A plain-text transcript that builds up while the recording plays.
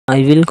I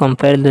will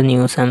compare the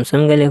new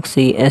Samsung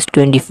Galaxy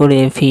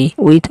S24 FE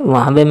with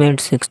Huawei Mate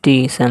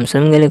 60.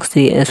 Samsung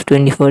Galaxy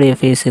S24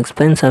 FE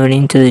 6.7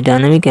 inches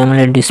dynamic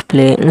AMOLED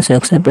display and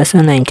success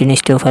ratio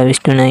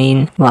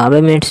 19:5:9.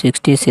 Huawei Mate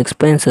 60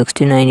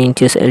 6.69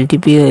 inches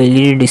LTPO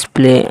LED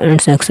display and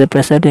success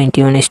ratio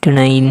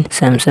 21:9.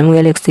 Samsung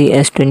Galaxy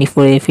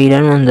S24 FE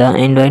run on the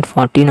Android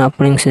 14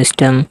 operating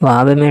system.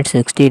 Huawei Mate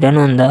 60 run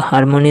on the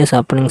Harmonious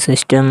operating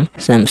system.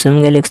 Samsung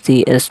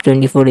Galaxy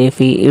S24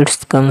 FE it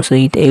comes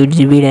with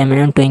 8GB RAM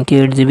and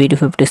 28GB to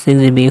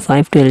 56GB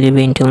 512GB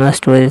internal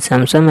storage.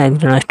 Samsung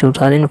Exynos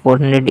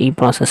 2400E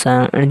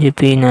processor and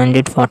GPU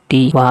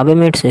 940. Huawei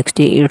Mate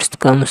 60 it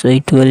comes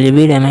with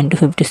 12GB RAM and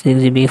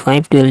 256GB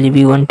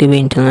 512GB 1TB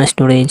internal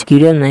storage.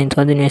 Kirin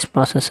 9000S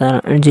processor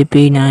and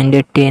GPU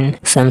 910.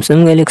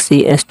 Samsung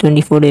Galaxy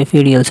S24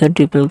 FE real set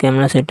triple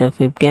camera setup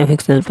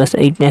 50MP plus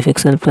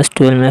 8MP plus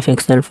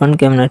 12MP front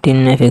camera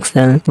 10MP.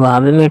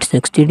 Huawei Mate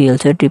 60 real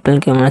set triple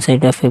camera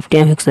setup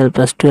 50MP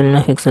plus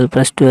 12MP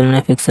plus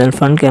 12MP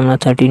front camera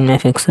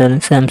 13MP.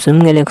 Samsung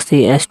Galaxy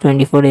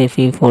S24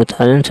 FE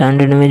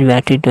 4700mAh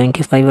battery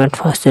 25W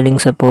fast charging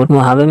support.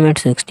 Huawei Mate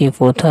 60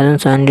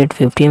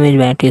 4750mAh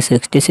battery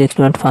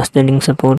 66W fast charging support.